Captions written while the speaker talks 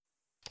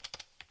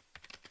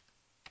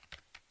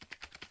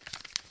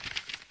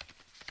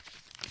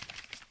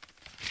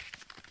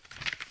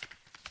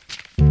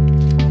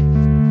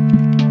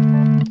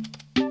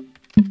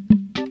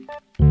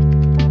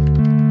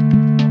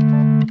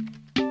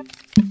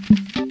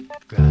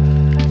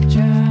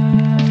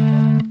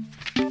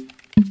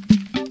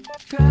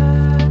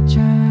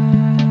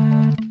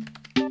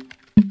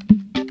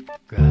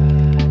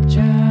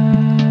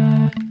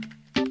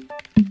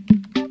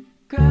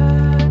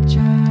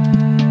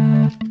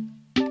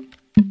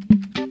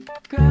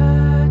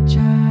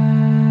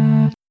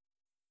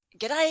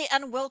G'day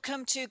and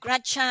welcome to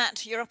Grad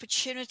Chat, your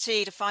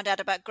opportunity to find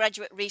out about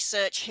graduate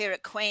research here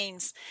at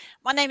Queen's.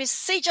 My name is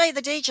CJ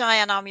the DJ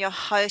and I'm your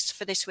host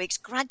for this week's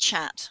Grad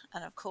Chat.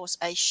 And of course,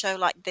 a show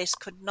like this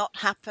could not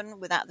happen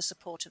without the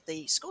support of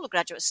the School of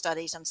Graduate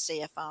Studies and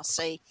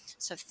CFRC.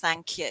 So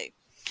thank you.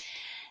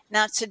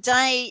 Now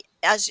today,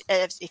 as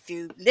if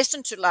you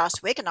listened to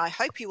last week, and I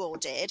hope you all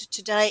did,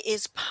 today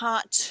is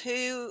part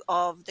 2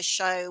 of the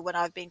show when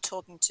I've been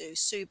talking to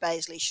Sue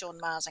Baisley,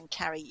 Sean Mars and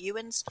Carrie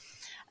Ewens,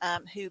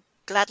 who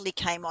gladly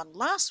came on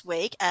last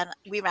week, and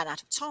we ran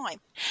out of time.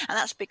 And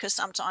that's because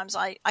sometimes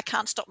I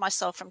can't stop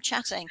myself from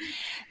chatting.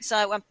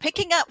 So I'm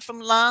picking up from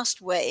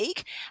last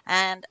week,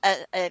 and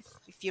if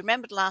you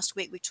remembered last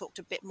week, we talked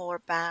a bit more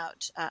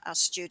about our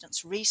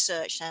students'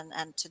 research,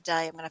 and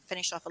today I'm going to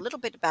finish off a little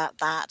bit about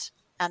that.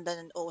 And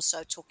then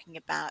also talking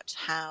about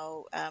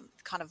how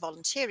kind of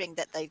volunteering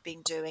that they've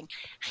been doing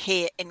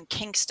here in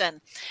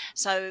Kingston.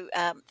 So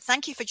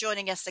thank you for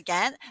joining us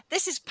again.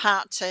 This is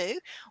part 2.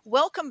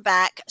 Welcome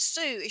back,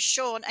 Sue,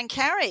 Sean, and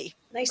Carrie.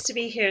 Nice to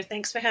be here.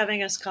 Thanks for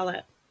having us,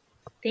 Colette.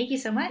 Thank you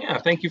so much. Yeah,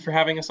 thank you for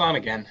having us on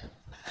again.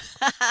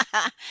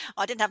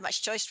 I didn't have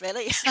much choice,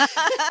 really.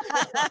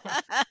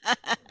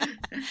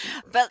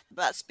 But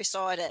that's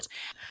beside it.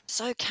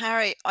 So,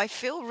 Carrie, I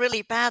feel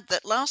really bad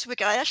that last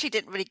week I actually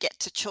didn't really get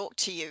to talk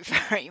to you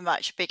very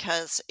much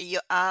because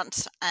your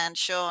aunt and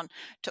Sean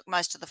took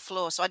most of the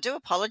floor. So I do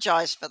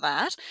apologise for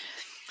that.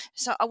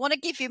 So I want to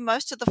give you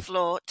most of the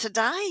floor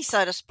today,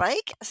 so to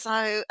speak.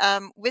 So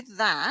with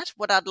that,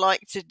 what I'd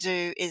like to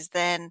do is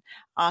then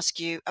ask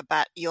you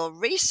about your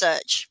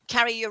research.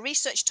 Carrie, your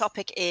research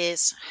topic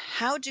is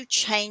how do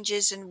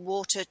changes in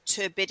water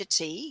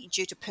turbidity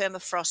due to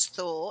permafrost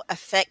thaw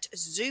affect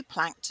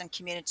zooplankton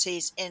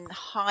communities in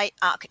high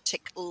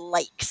Arctic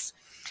lakes?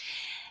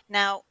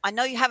 Now, I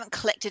know you haven't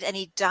collected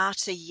any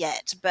data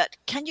yet, but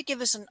can you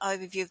give us an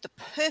overview of the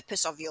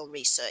purpose of your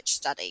research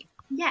study?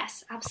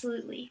 Yes,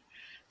 absolutely.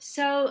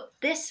 So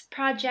this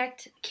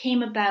project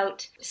came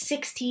about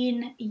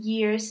 16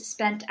 years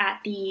spent at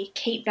the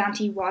Cape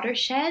Bounty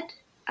Watershed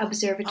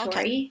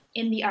Observatory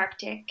in the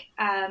Arctic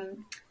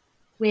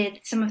with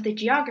some of the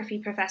geography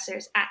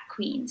professors at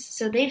Queen's.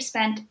 So they've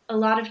spent a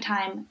lot of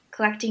time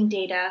collecting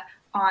data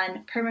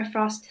on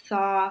permafrost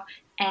thaw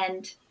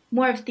and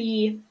more of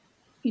the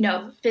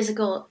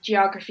physical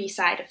geography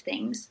side of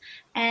things.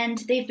 And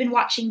they've been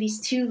watching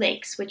these two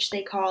lakes, which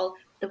they call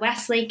the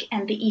West Lake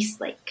and the East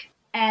Lake.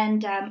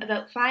 And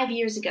about 5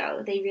 years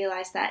ago, they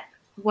realized that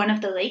one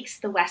of the lakes,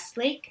 the West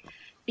Lake,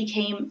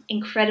 became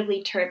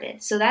incredibly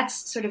turbid. So that's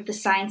sort of the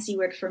sciencey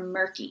word for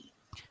murky.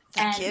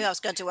 Thank you. I was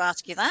going to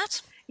ask you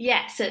that.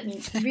 Yeah, so it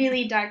means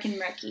really dark and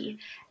murky.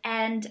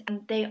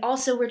 And they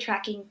also were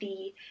tracking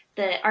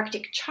the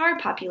Arctic char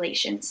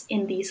populations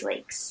in these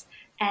lakes.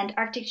 And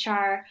Arctic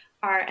char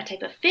are a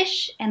type of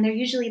fish, and they're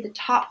usually the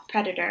top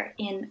predator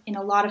in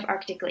a lot of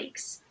Arctic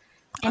lakes.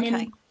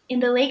 And in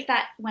the lake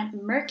that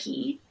went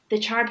murky, the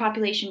char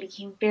population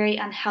became very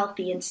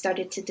unhealthy and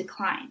started to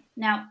decline.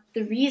 Now,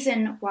 the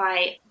reason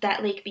why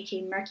that lake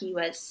became murky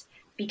was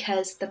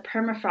because the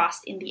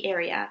permafrost in the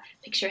area,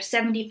 picture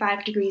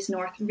 75 degrees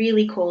north,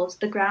 really cold.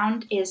 The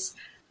ground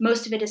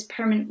most of it is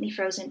permanently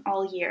frozen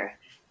all year.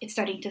 It's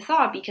starting to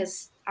thaw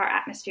because our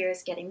atmosphere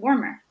is getting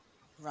warmer.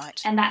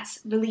 Right. And that's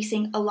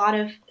releasing a lot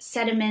of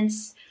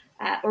sediments,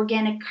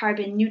 organic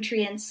carbon,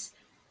 nutrients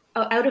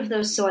out of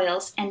those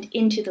soils and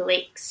into the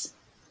lakes.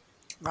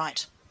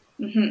 Right.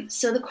 Mm-hmm.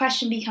 So the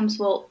question becomes,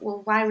 well,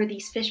 why were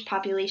these fish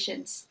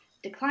populations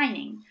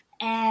declining?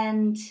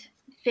 And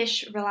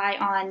fish rely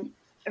on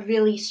a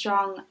really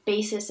strong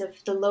basis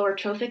of the lower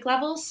trophic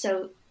levels.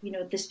 So,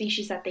 the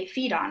species that they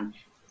feed on,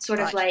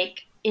 sort of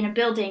like in a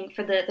building,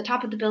 for the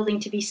top of the building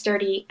to be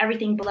sturdy,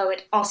 everything below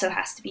it also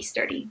has to be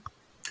sturdy.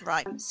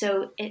 Right.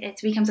 So it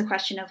becomes a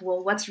question of,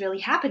 well, what's really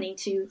happening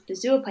to the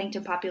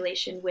zooplankton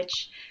population,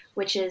 which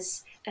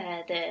is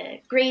the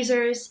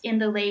grazers in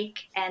the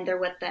lake, and they're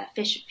what the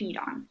fish feed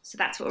on. So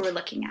that's what we're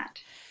looking at.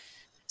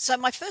 So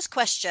my first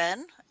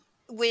question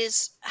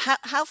was,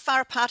 how far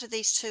apart are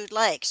these two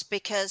lakes?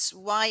 Because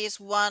why is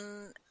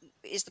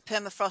the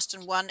permafrost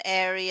in one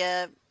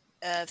area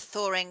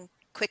thawing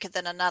quicker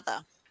than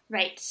another?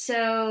 Right.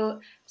 So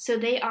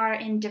they are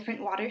in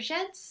different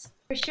watersheds,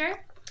 for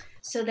sure.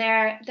 So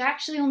they're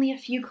actually only a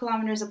few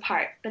kilometers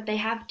apart, but they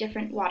have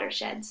different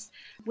watersheds,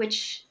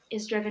 which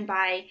is driven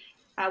by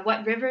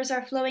what rivers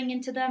are flowing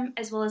into them,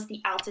 as well as the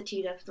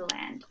altitude of the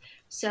land.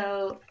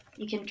 So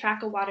you can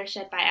track a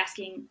watershed by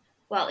asking,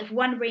 well, if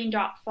one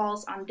raindrop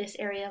falls on this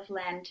area of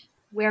land,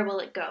 where will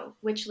it go?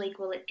 Which lake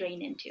will it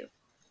drain into?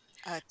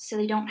 So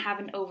they don't have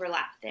an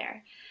overlap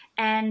there.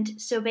 And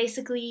so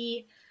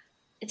basically,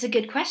 it's a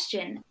good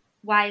question.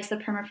 Why is the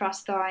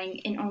permafrost thawing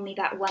in only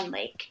that one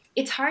lake?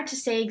 It's hard to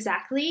say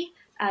exactly.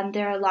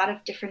 There are a lot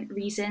of different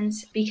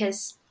reasons,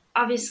 because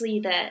obviously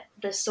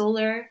the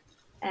solar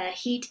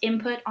heat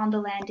input on the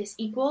land is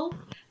equal,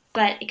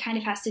 but it kind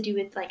of has to do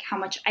with like how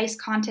much ice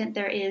content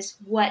there is,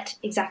 what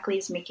exactly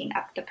is making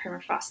up the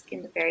permafrost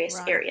in the various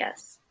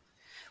areas.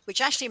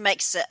 Which actually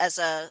makes it, as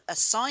a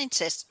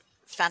scientist,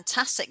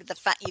 fantastic, the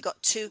fact you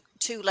got two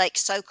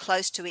lakes so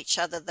close to each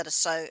other that are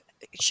so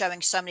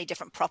showing so many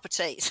different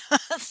properties.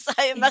 So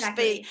it must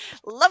be Exactly.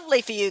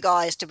 lovely for you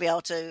guys to be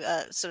able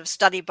to sort of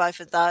study both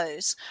of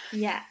those.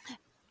 Yeah.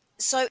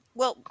 So,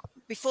 well,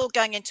 before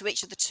going into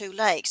each of the two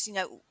lakes,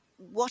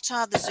 what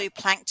are the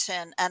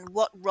zooplankton and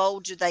what role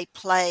do they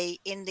play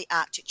in the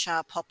Arctic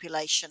char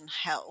population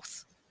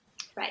health?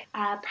 Right.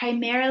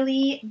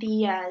 Primarily,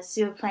 the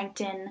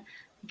zooplankton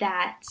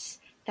that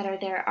are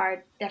there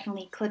are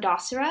definitely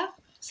Cladocera.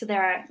 So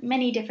there are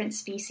many different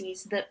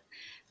species.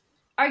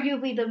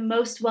 Arguably the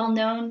most well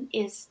known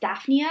is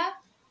Daphnia.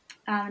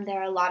 There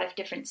are a lot of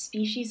different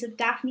species of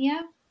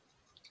Daphnia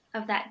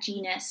of that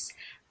genus.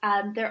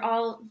 They're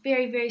all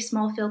very, very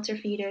small filter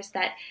feeders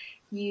that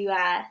you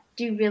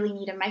do really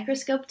need a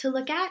microscope to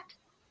look at.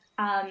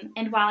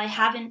 And while I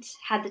haven't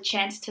had the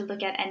chance to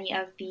look at any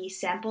of the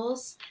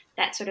samples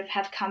that sort of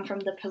have come from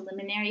the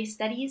preliminary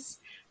studies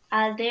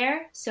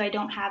there, so I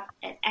don't have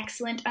an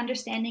excellent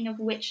understanding of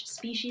which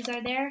species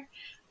are there,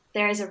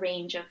 there is a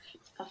range of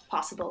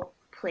possible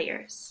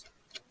players.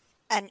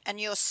 And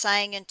you're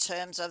saying in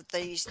terms of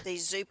these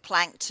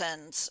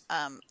zooplanktons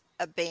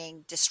are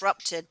being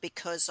disrupted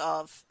because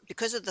of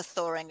the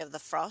thawing of the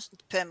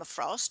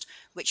permafrost,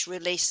 which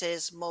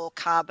releases more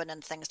carbon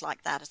and things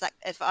like that. Is that,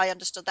 if I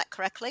understood that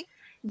correctly?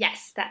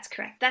 Yes, that's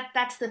correct.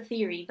 That's the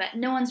theory, but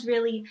no one's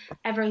really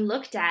ever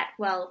looked at,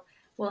 well,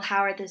 how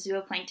are the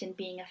zooplankton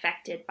being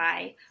affected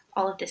by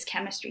all of this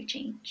chemistry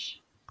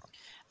change?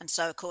 And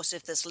so, of course,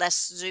 if there's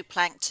less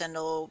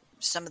zooplankton or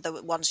some of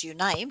the ones you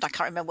named, I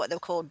can't remember what they were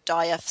called,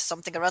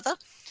 something or other,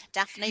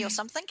 Daphne or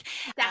something.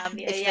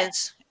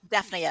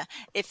 Daphnia.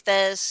 If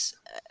there's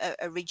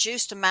a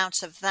reduced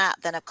amount of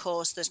that, then of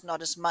course there's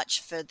not as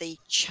much for the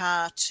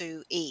char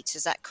to eat.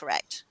 Is that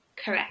correct?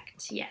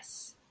 Correct.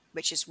 Yes.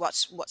 Which is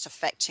what's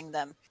affecting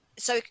them.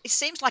 So it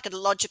seems like a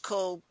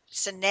logical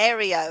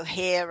scenario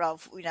here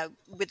of,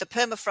 with the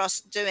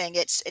permafrost doing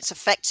it's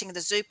affecting the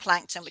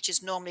zooplankton, which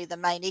is normally the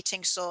main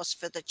eating source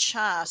for the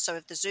char. So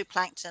if the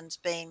zooplankton's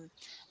being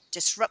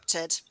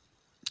disrupted,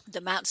 the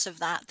amounts of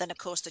that, then of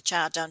course the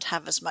char don't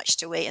have as much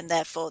to eat, and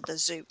therefore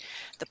the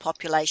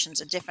populations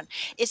are different.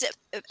 Is it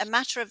a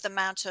matter of the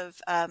amount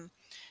of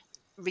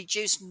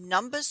reduced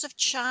numbers of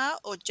char,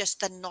 or just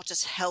they're not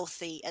as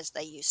healthy as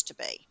they used to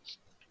be?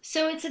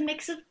 So it's a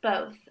mix of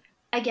both.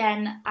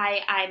 Again,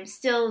 I'm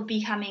still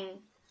becoming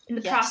in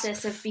the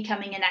process of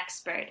becoming an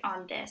expert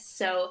on this.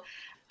 So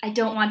I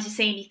don't want to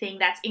say anything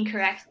that's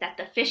incorrect that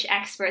the fish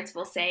experts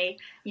will say,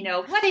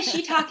 what is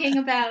she talking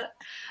about?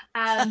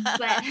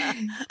 But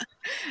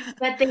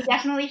they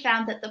definitely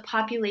found that the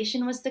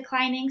population was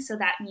declining. So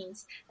that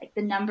means like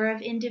the number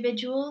of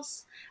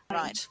individuals.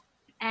 Right.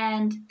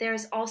 And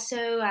there's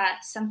also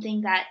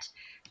something that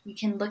you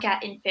can look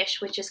at in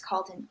fish, which is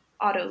called an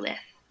otolith.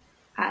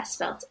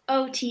 Spelled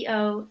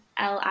Otolith.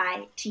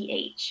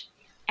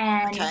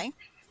 And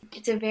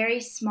It's a very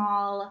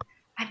small,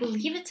 I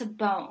believe it's a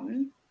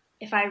bone,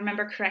 if I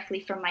remember correctly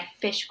from my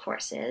fish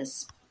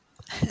courses.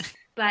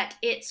 But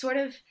it sort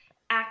of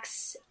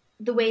acts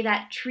the way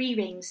that tree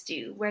rings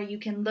do, where you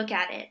can look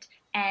at it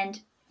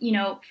and,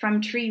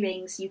 from tree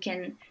rings you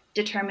can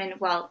determine,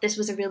 well, this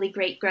was a really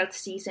great growth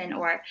season,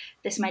 or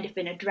this might have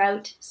been a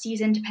drought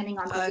season, depending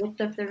on the width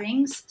of the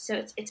rings. So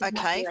it's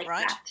exactly like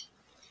that.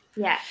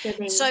 Yeah,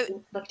 so they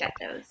looked at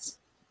those.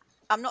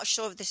 I'm not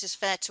sure if this is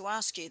fair to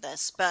ask you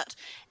this, but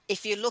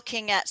if you're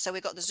looking at, so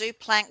we've got the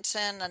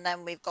zooplankton and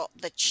then we've got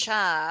the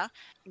char.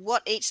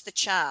 What eats the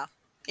char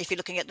if you're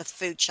looking at the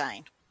food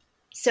chain?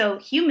 So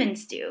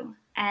humans do.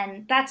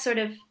 And that's sort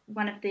of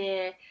one of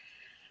the,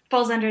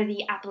 falls under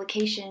the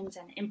applications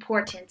and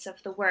importance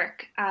of the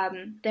work.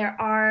 There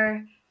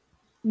are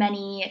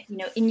many,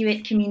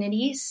 Inuit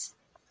communities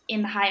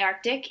in the high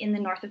Arctic, in the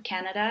north of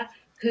Canada,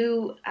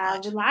 who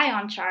rely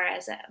on char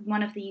as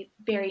one of the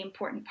very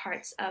important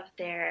parts of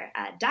their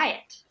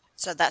diet.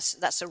 So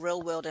that's a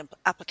real world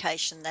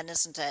application, then,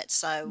 isn't it?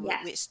 So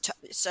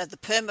so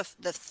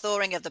the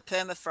thawing of the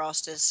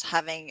permafrost is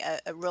having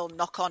a real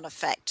knock-on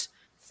effect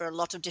for a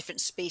lot of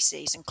different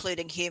species,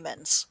 including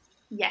humans.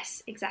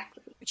 Yes,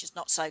 exactly. Which is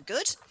not so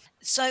good.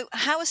 So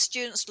how are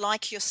students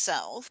like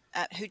yourself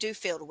who do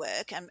field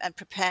work and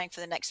preparing for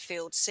the next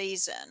field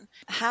season,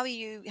 how are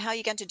you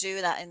going to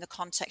do that in the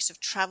context of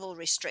travel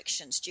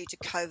restrictions due to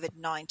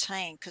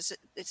COVID-19? Because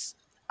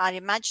I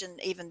imagine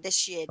even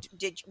this year,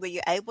 were you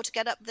able to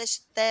get up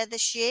there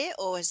this year,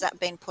 or has that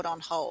been put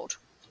on hold?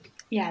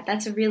 Yeah,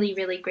 that's a really,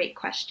 really great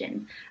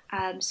question.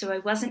 So I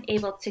wasn't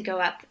able to go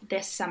up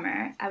this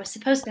summer. I was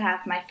supposed to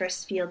have my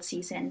first field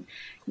season,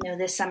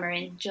 this summer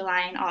in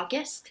July and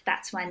August.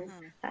 That's when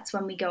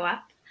we go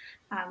up.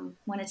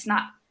 When it's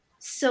not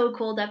so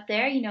cold up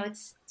there,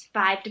 it's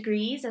 5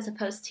 degrees as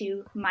opposed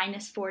to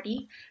minus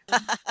 40.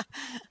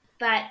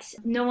 But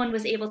no one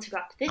was able to go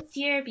up this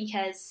year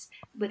because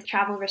with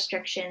travel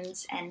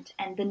restrictions and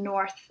the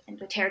North and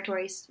the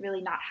territories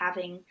really not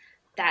having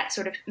that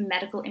sort of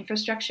medical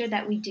infrastructure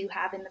that we do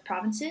have in the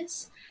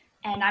provinces.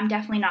 And I'm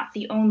definitely not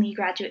the only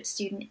graduate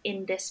student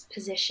in this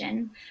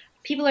position.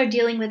 People are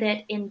dealing with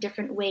it in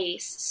different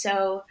ways.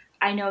 So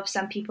I know of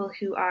some people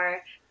who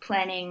are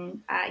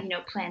planning,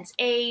 plans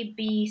A,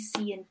 B,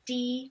 C, and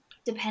D,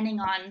 depending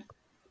on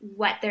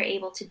what they're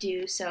able to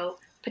do. So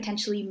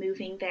potentially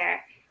moving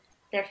their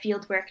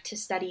field work to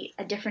study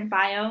a different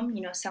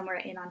biome, somewhere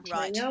in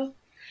Ontario. Right.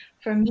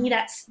 For me,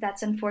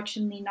 that's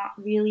unfortunately not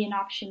really an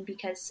option,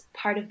 because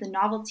part of the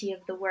novelty of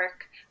the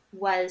work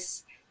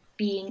was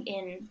being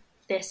in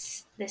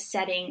this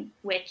setting,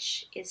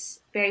 which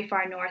is very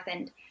far north,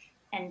 and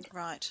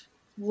right.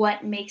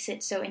 What makes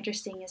it so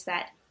interesting is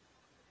that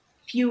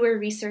fewer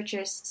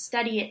researchers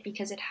study it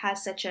because it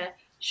has such a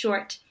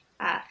short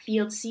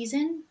field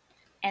season,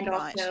 and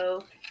right.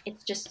 Also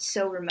it's just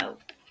so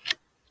remote.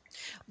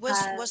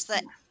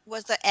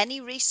 Was there any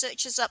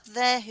researchers up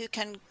there who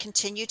can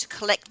continue to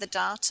collect the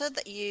data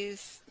that you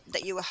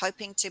were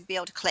hoping to be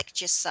able to collect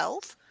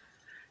yourself?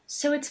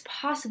 So it's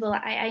possible.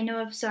 I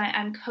know of. So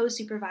I'm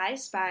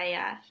co-supervised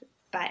by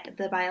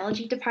the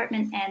biology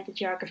department and the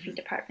geography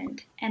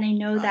department, and I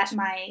know right. that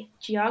my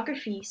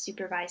geography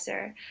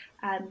supervisor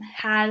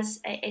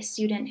has a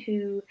student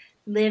who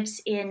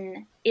lives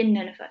in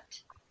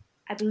Nunavut,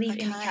 I believe,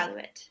 okay. in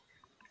Iqaluit.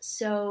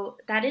 So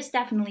that is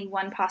definitely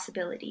one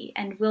possibility,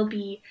 and we'll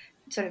be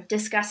sort of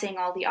discussing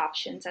all the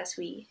options as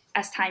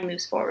time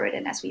moves forward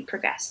and as we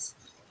progress.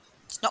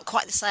 It's not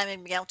quite the same as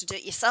being able to do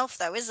it yourself,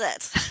 though, is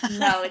it?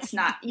 No, it's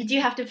not. You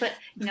do have to put,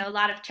 a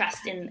lot of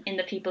trust in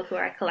the people who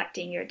are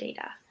collecting your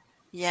data.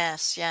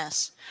 Yes.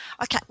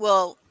 Okay,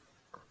 well,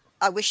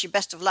 I wish you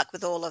best of luck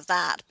with all of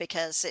that,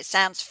 because it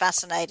sounds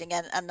fascinating,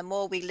 and the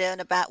more we learn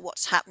about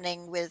what's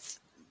happening with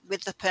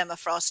the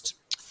permafrost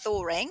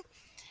thawing,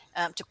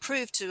 to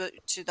prove to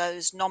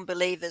those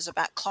non-believers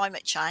about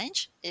climate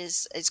change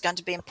is going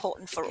to be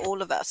important for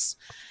all of us.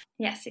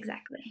 Yes,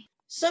 exactly.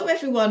 So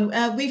everyone,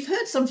 we've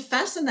heard some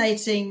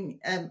fascinating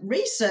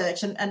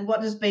research, and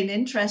what has been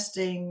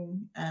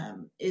interesting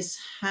is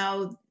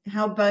how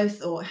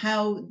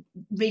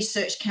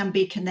research can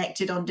be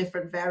connected on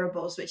different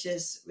variables, which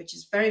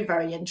is very,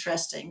 very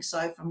interesting.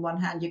 So from one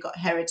hand, you've got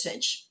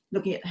heritage,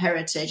 looking at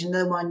heritage, and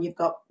the other one you've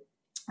got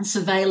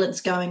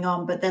surveillance going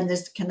on, but then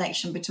there's the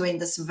connection between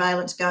the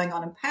surveillance going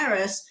on in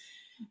Paris,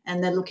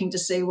 and they're looking to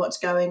see what's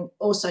going,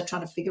 also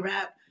trying to figure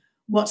out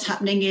what's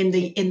happening in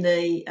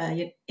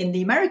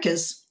the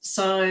Americas.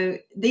 So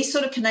these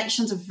sort of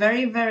connections are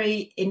very,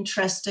 very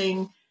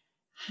interesting,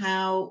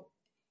 how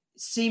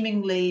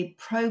seemingly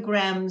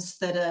programs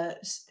that are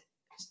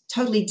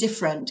totally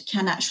different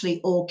can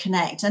actually all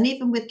connect. And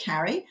even with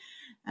Carrie,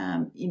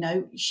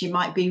 she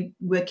might be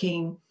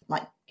working,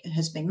 like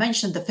has been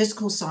mentioned, the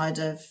physical side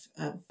of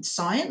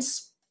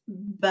science,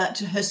 but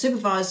her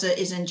supervisor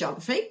is in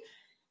geography,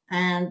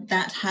 and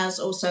that has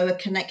also a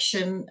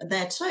connection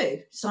there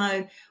too.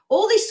 So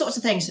all these sorts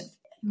of things,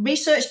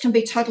 research can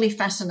be totally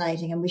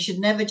fascinating, and we should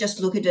never just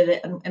look at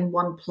it in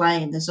one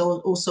plane. There's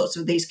all sorts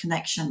of these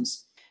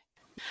connections.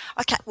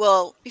 Okay,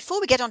 well, before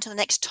we get on to the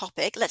next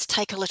topic, let's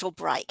take a little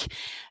break.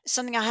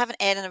 Something I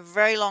haven't aired in a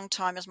very long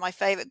time is my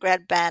favourite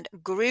grad band,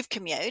 Groove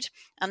Commute,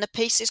 and the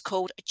piece is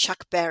called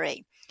Chuck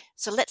Berry.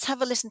 So let's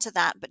have a listen to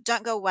that, but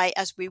don't go away,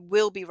 as we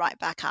will be right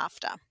back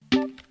after.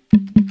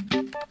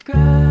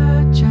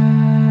 Grad Chat.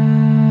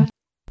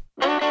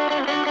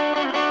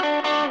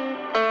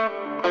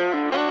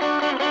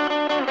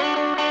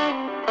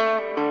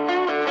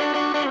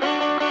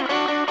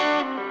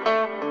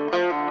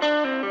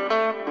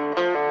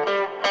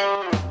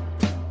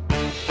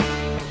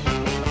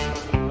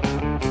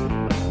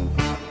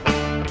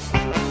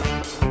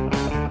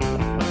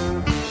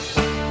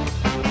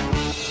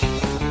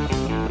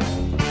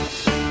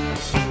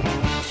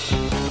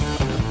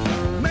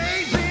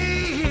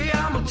 Maybe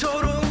I'm a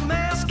total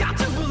mess, got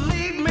to believe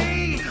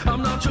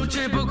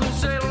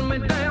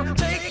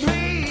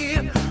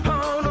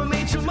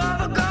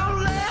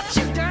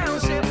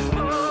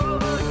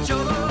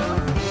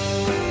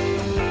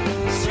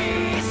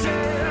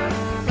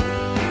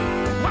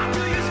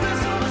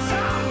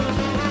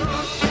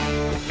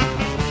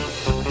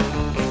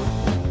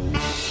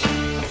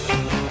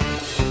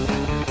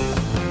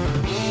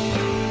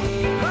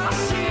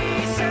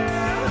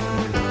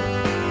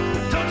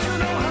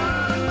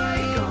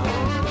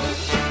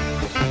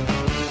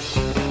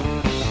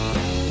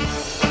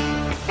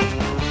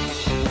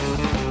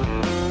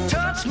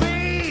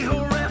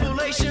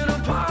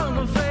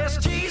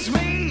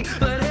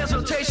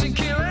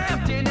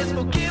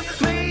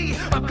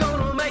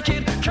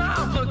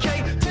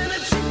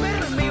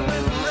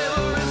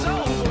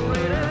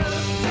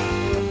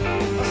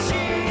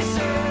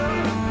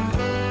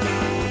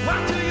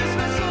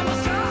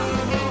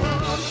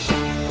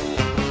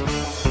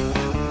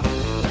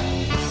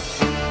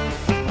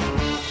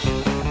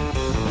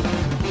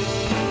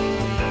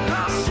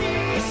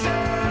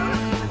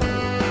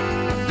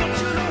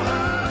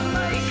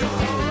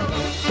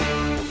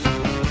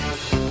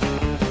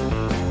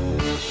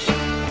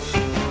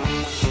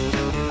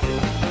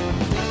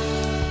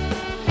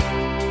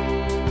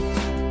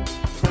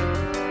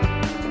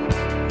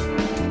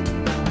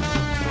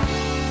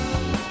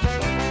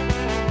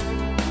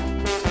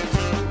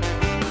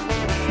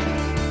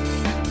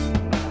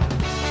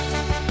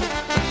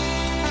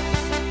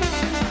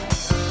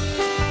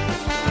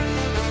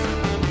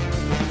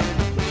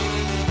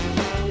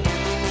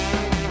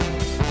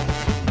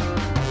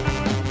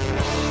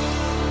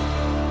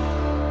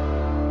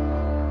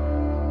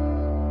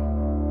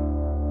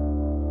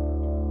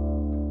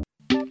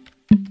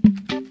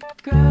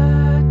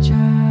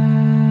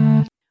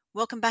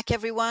Welcome back,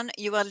 everyone.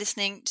 You are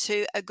listening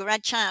to a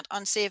Grad Chat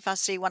on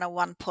CFRC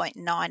 101.9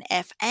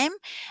 FM,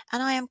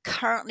 and I am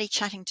currently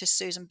chatting to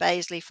Susan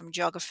Baisley from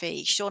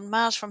Geography, Sean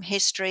Mars from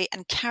History,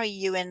 and Carrie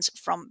Ewens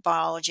from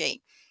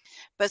Biology.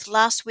 Both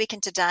last week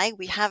and today,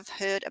 we have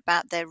heard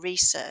about their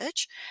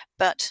research,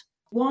 but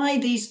why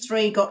these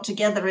three got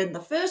together in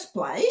the first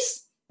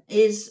place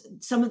is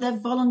some of their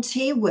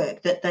volunteer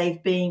work that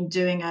they've been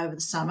doing over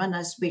the summer. And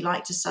as we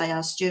like to say,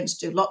 our students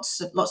do lots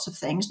of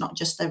things, not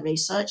just their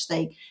research.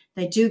 They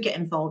do get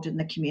involved in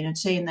the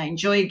community, and they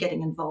enjoy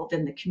getting involved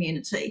in the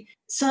community.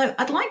 So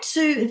I'd like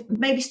to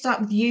maybe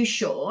start with you,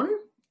 Sean.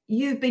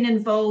 You've been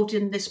involved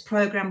in this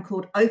program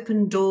called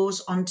Open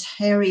Doors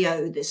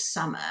Ontario this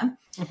summer.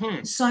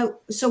 Mm-hmm.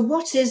 So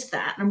what is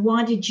that, and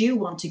why did you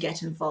want to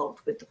get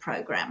involved with the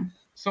program?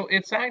 So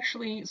it's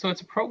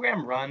a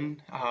program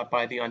run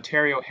by the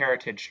Ontario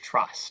Heritage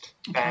Trust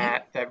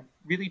that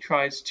really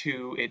tries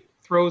to, it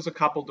throws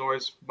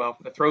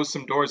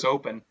some doors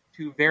open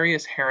to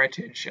various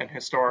heritage and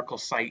historical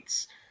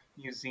sites,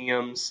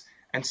 museums,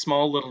 and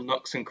small little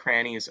nooks and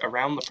crannies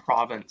around the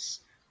province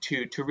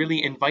to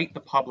really invite the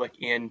public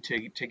in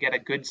to get a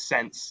good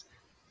sense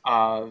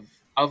of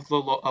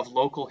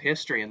local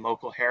history and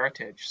local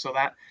heritage. So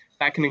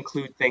that can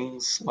include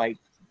things like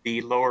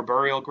the Lower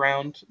Burial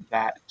Ground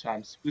that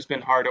who's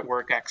been hard at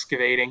work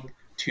excavating,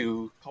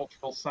 to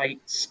cultural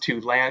sites, to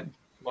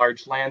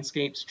large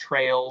landscapes,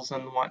 trails,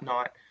 and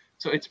whatnot.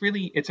 So it's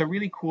a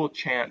really cool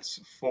chance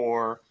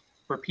for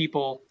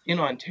people in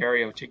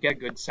Ontario to get a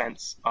good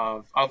sense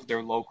of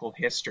their local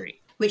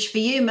history. Which for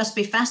you must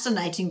be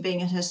fascinating,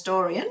 being a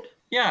historian.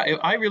 Yeah,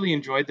 I really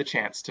enjoyed the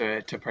chance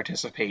to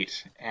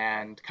participate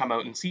and come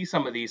out and see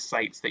some of these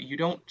sites that you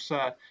don't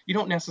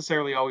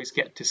necessarily always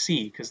get to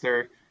see, because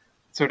they're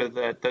sort of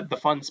the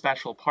fun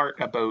special part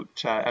about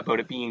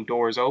it being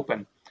doors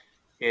open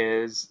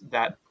is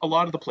that a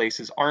lot of the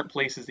places aren't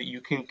places that you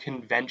can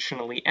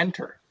conventionally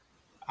enter.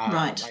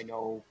 Right. I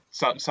know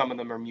some of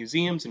them are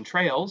museums and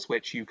trails,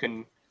 which you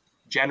can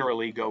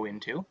generally go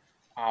into,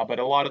 but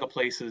a lot of the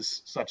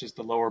places, such as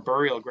the Lower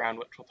Burial Ground,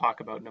 which we'll talk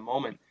about in a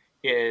moment,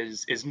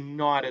 is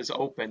not as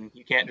open.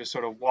 You can't just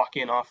sort of walk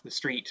in off the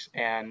street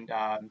and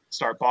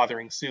start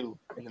bothering Sue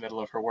in the middle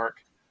of her work.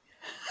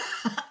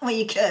 Well,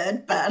 you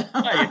could, but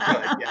you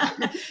could,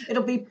 yeah.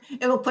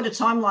 It'll put a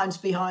timelines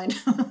behind.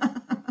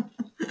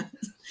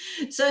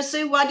 So,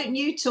 Sue, why don't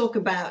you talk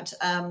about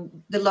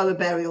the Lower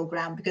Burial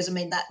Ground? Because I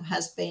mean, that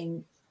has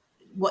been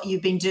what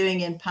you've been doing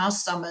in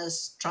past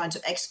summers, trying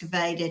to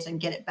excavate it and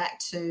get it back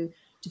to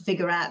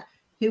figure out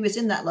who was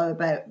in that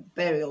Lower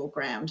Burial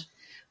Ground.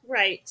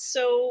 Right.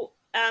 So,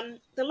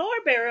 the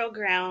Lower Burial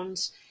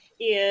Ground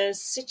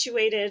is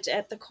situated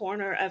at the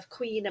corner of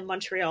Queen and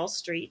Montreal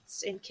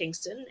Streets in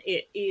Kingston.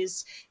 It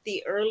is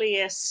the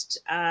earliest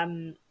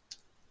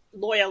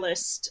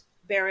Loyalist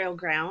burial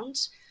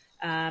ground.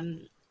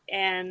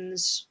 And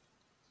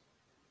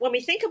when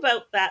we think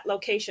about that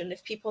location,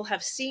 if people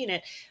have seen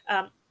it,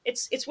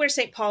 it's where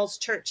St. Paul's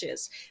Church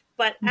is.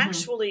 But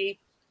actually,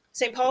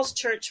 St. Paul's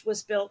Church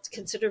was built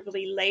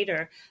considerably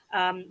later.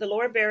 The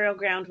Lower Burial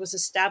Ground was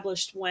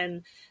established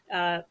when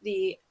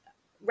the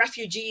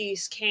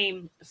refugees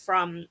came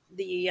from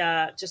the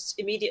just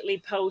immediately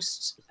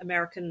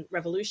post-American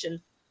Revolution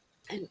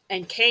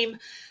and came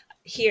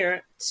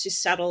here to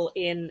settle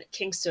in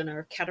Kingston,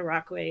 or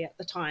Cataraqui at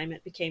the time.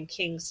 It became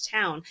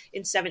Kingstown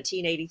in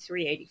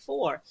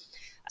 1783-84.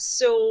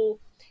 So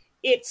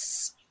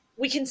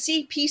we can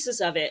see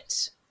pieces of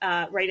it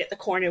right at the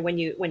corner. When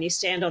you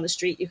stand on the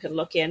street, you can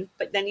look in,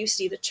 but then you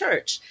see the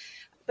church.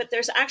 But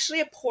there's actually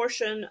a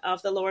portion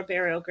of the Lower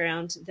Burial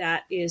Ground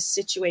that is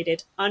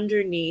situated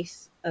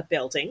underneath a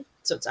building.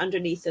 So it's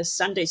underneath a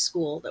Sunday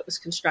school that was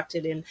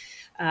constructed in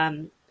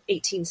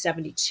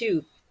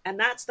 1872. And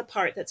that's the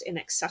part that's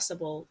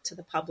inaccessible to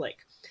the public.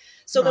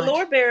 So the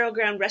Lower Burial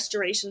Ground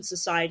Restoration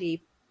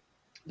Society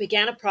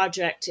began a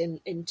project in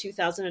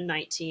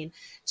 2019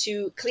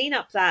 to clean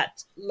up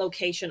that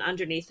location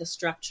underneath the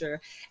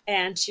structure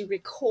and to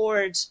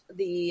record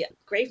the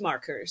grave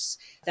markers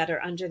that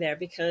are under there,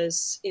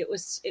 because it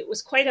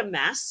was quite a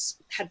mess,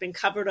 had been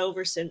covered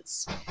over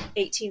since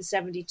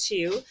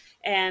 1872,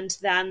 and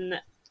then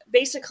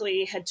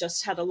basically had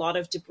just had a lot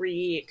of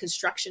debris,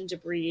 construction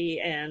debris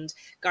and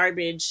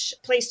garbage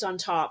placed on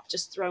top,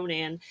 just thrown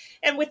in.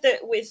 And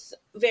with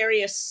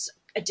various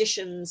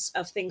additions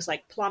of things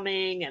like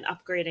plumbing and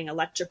upgrading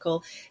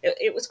electrical,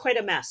 it was quite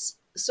a mess.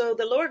 So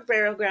the Lower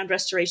Burial Ground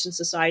Restoration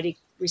Society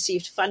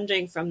received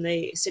funding from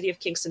the City of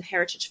Kingston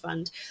Heritage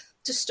Fund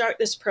to start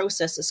this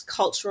process, this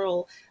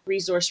cultural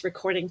resource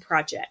recording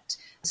project.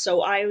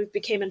 So I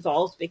became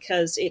involved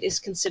because it is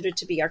considered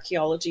to be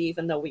archaeology,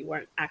 even though we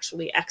weren't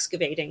actually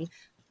excavating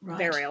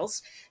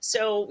burials.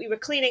 So we were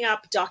cleaning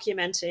up,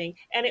 documenting,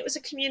 and it was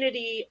a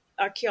community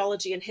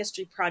archaeology and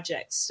history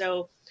project.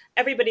 So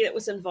everybody that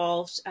was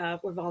involved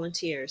were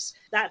volunteers.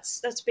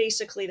 That's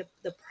basically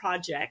the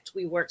project.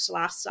 We worked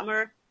last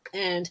summer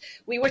And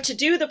we were to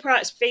do the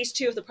phase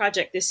 2 of the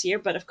project this year,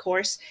 but of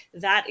course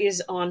that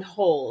is on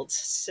hold.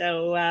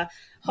 So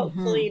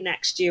hopefully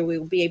next year we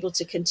will be able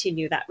to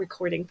continue that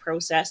recording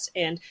process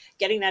and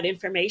getting that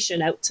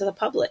information out to the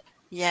public.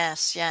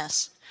 Yes,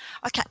 yes.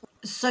 Okay.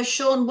 So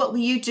Sean, what were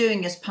you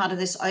doing as part of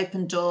this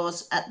Open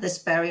Doors at this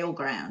burial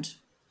ground?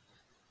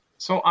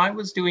 So I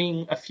was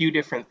doing a few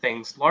different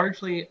things.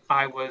 Largely,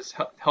 I was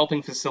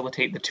helping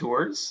facilitate the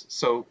tours.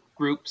 So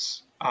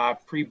groups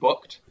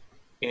pre-booked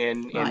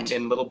in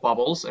little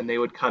bubbles, and they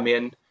would come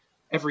in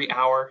every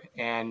hour.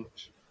 And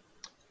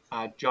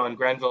John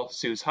Grenville,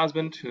 Sue's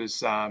husband,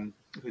 who's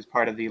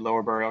part of the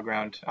Lower Burial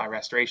Ground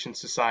Restoration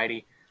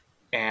Society,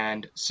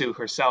 and Sue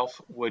herself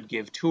would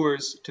give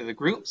tours to the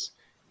groups.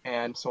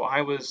 And so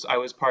I was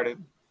part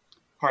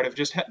of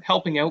just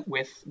helping out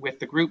with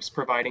the groups,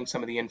 providing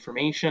some of the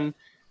information,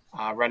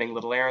 running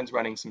little errands,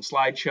 running some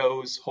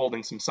slideshows,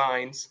 holding some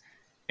signs,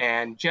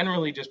 and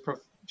generally just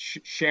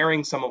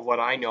sharing some of what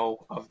I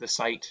know of the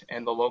site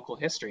and the local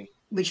history.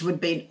 Which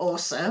would be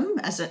awesome.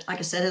 Like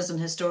I said, as an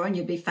historian,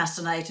 you'd be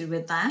fascinated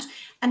with that.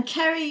 And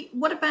Kerry,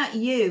 what about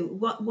you?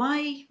 What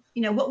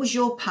was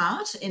your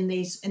part in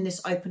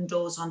this Open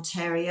Doors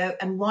Ontario,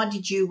 and why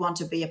did you want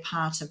to be a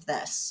part of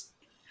this?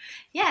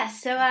 Yeah,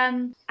 so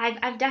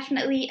I've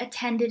definitely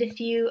attended a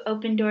few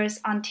Open Doors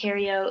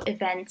Ontario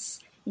events,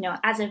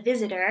 as a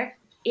visitor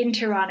in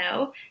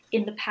Toronto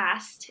in the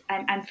past.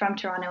 I'm from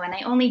Toronto, and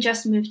I only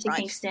just moved to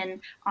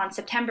Kingston on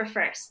September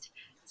 1st.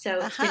 So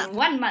it's been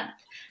 1 month.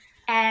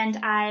 And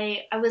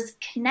I was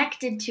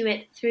connected to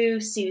it through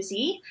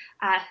Susie,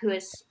 who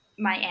is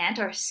my aunt,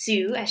 or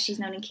Sue, as she's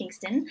known in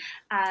Kingston,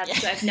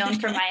 who I've known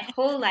for my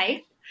whole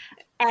life.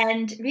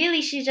 And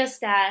really, she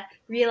just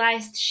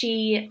realized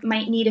she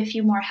might need a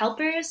few more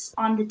helpers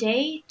on the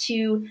day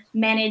to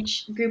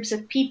manage groups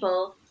of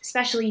people,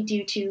 especially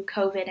due to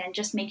COVID, and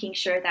just making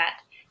sure that,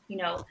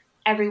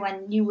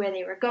 everyone knew where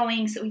they were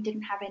going, so we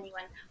didn't have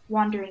anyone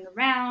wandering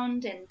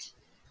around, and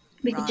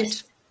we could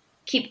just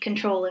keep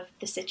control of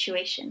the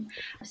situation.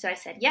 So I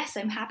said, yes,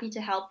 I'm happy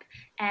to help.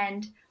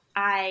 And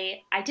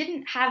I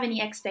didn't have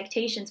any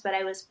expectations, but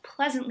I was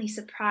pleasantly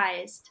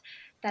surprised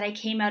that I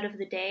came out of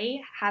the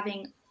day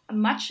having a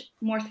much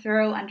more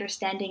thorough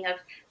understanding of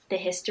the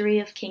history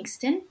of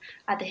Kingston,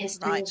 the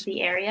history of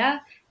the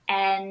area,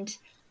 and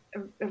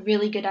a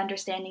really good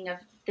understanding of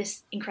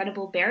this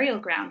incredible burial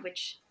ground,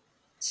 which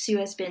Sue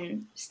has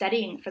been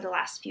studying for the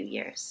last few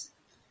years.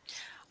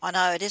 I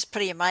know, it is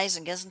pretty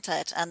amazing, isn't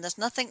it? And there's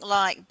nothing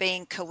like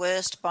being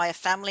coerced by a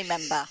family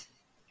member.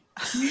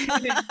 And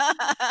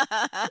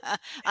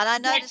I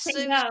noticed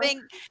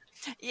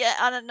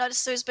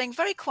Sue's being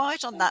very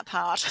quiet on that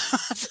part.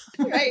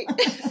 Right.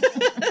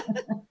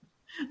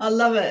 I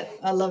love it.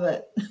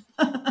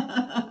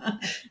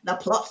 The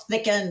plot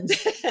thickens.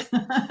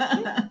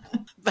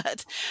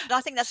 But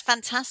I think that's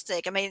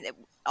fantastic. I mean,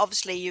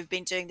 obviously you've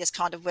been doing this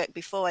kind of work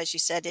before, as you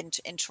said, in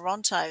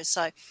Toronto.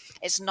 So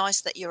it's nice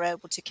that you're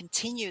able to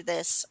continue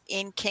this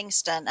in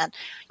Kingston. And,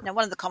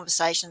 one of the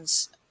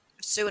conversations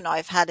Sue and I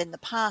have had in the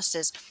past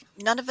is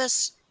none of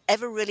us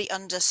ever really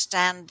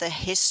understand the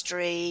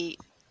history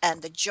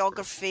and the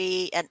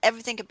geography and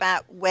everything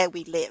about where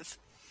we live.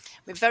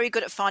 We're very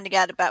good at finding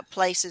out about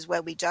places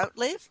where we don't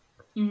live.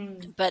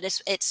 But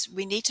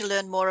we need to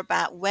learn more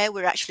about where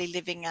we're actually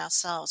living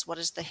ourselves. What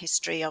is the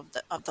history of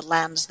the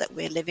lands that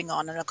we're living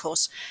on? And of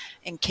course,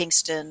 in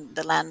Kingston,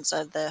 the lands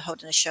are the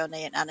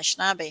Haudenosaunee and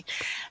Anishinaabe.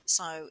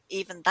 So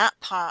even that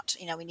part,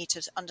 we need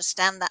to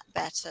understand that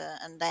better.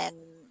 And then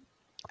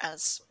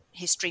as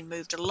history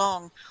moved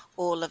along,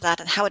 all of that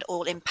and how it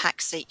all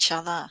impacts each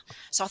other.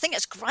 So I think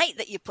it's great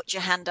that you put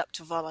your hand up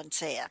to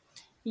volunteer.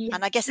 Yeah.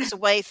 And I guess it's a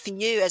way for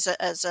you as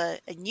a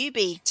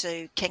newbie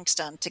to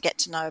Kingston to get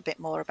to know a bit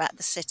more about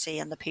the city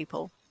and the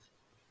people.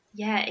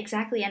 Yeah,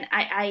 exactly. And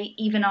I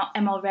even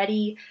am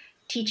already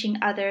teaching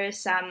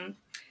others.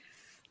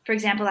 For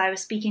example, I was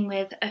speaking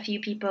with a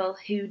few people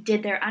who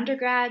did their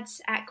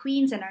undergrads at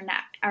Queen's and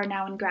are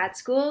now in grad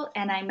school.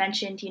 And I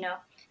mentioned,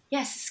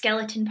 yes,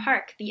 Skeleton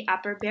Park, the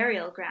upper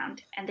burial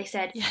ground. And they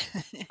said,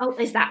 oh,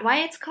 is that why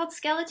it's called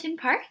Skeleton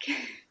Park?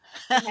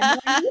 I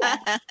have no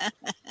idea.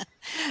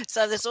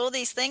 So there's all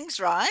these things,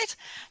 right?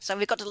 So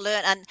we've got to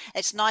learn, and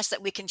it's nice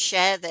that we can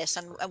share this,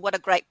 and what a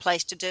great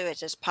place to do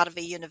it as part of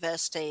a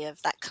university,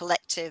 of that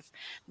collective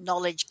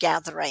knowledge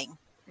gathering,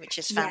 which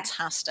is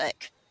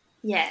fantastic.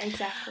 Yeah,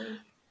 exactly.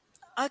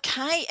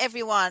 Okay,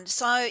 everyone.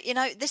 So,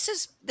 this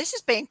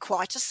has been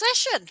quite a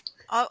session.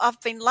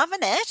 I've been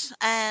loving it,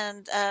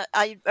 and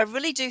I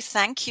really do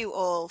thank you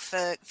all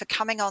for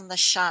coming on the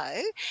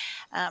show.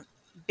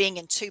 Being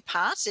in two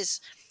parts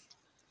is...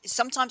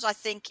 Sometimes I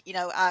think,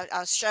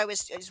 our show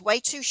is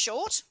way too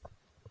short,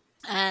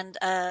 and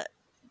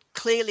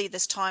clearly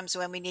there's times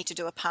when we need to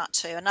do a part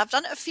 2, and I've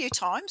done it a few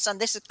times, and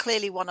this is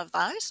clearly one of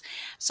those.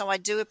 So I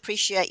do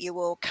appreciate you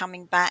all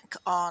coming back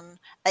on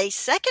a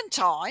second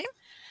time,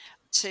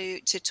 to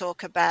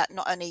talk about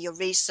not only your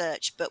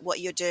research, but what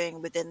you're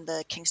doing within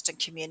the Kingston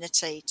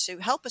community to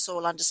help us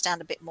all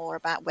understand a bit more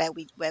about where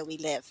we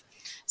live.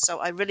 So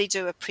I really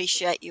do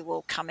appreciate you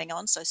all coming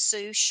on. So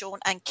Sue, Sean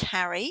and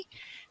Carrie,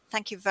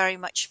 thank you very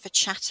much for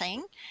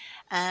chatting,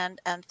 and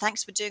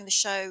thanks for doing the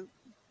show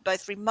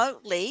both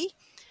remotely,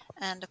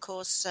 and of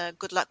course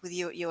good luck with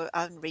your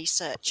own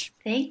research.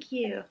 Thank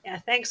you. Yeah,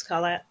 thanks,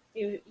 Colette.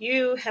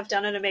 You have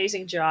done an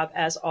amazing job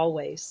as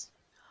always.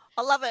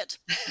 I love it.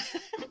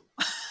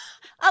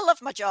 I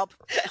love my job.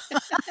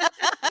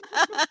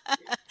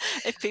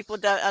 If people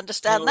don't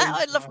understand that,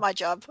 I love my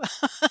job.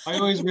 I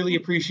always really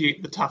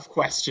appreciate the tough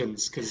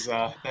questions, because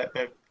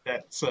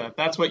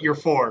that's what you're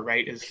for,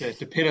 right? Is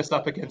to pit us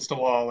up against a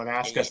wall and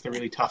ask us the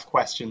really tough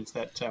questions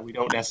that we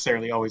don't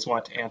necessarily always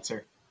want to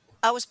answer.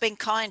 I was being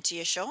kind to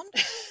you, Sean.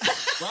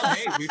 Well,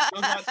 hey, we've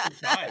still got some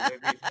time.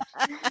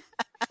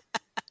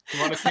 You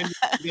want to pin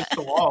against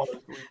the wall?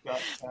 We've got,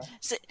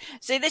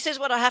 See, this is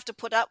what I have to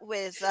put up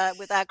with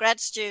our grad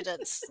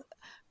students.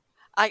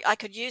 I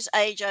could use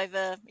age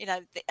over,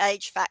 the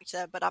age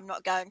factor, but I'm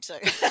not going to.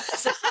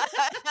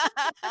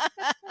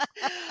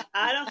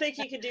 I don't think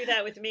you can do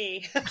that with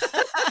me.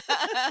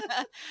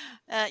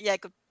 Yeah,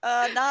 good.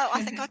 No,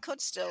 I think I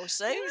could still,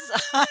 Sue.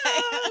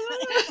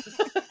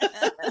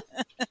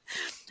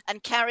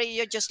 And Carrie,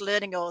 you're just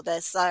learning all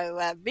this,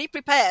 so be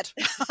prepared.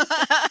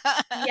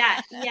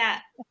 Yeah.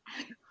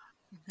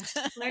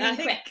 Learning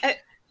quick.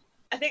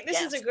 I think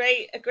this is a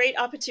great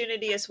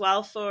opportunity as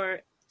well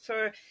for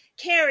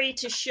Carrie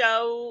to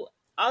show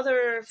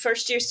other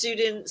first-year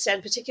students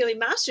and particularly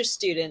master's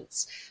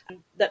students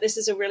that this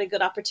is a really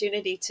good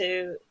opportunity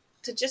to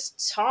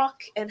just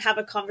talk and have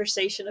a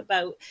conversation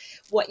about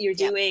what you're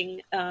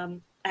doing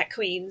at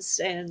Queen's,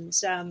 and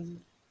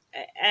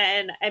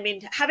I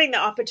mean, having the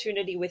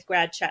opportunity with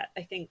Grad Chat,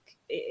 I think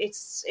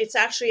it's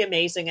actually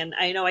amazing. And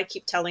I know I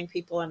keep telling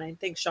people, and I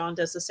think Sean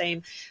does the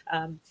same,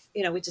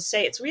 we just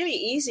say it's really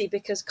easy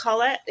because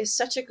Colette is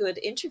such a good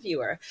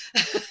interviewer.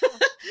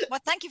 Well,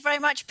 thank you very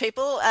much,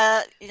 people.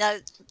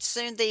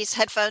 Soon these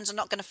headphones are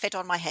not going to fit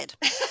on my head.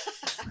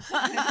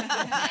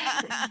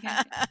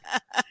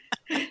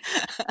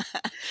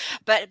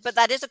 But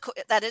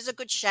that is a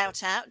good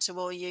shout out to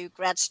all you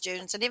grad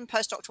students and even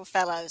postdoctoral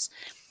fellows.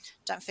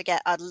 Don't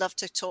forget, I'd love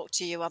to talk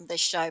to you on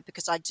this show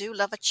because I do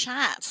love a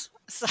chat.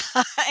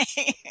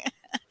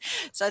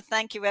 So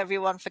thank you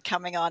everyone for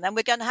coming on, and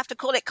we're going to have to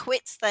call it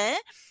quits there.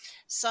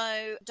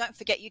 So don't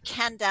forget, you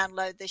can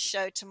download this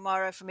show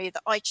tomorrow from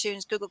either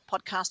iTunes, Google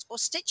Podcast or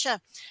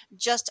Stitcher.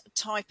 Just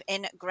type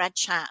in Grad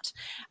Chat.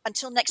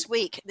 Until next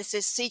week, this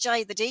is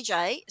CJ the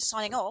DJ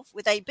signing off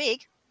with a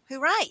big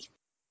hooray.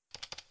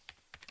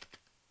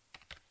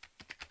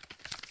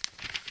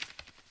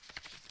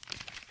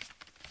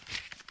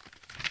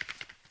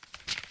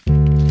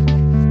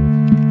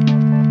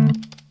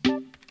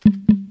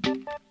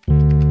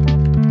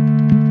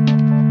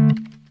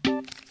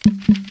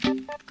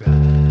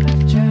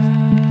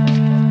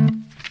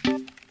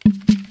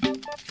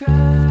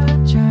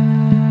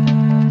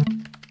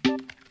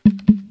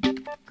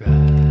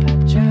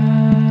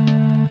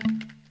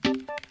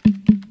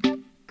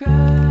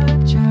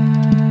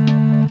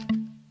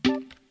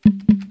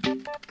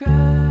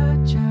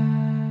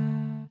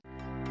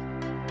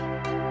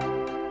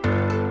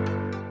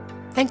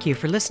 Thank you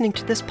for listening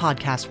to this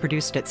podcast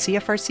produced at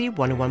CFRC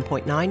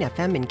 101.9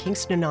 FM in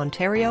Kingston,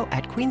 Ontario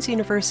at Queen's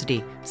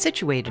University,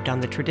 situated on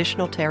the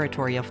traditional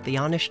territory of the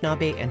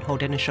Anishinaabe and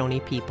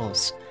Haudenosaunee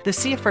peoples. The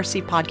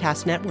CFRC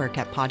Podcast Network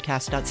at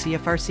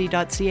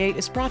podcast.cfrc.ca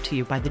is brought to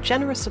you by the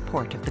generous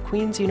support of the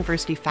Queen's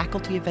University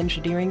Faculty of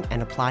Engineering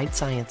and Applied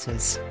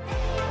Sciences.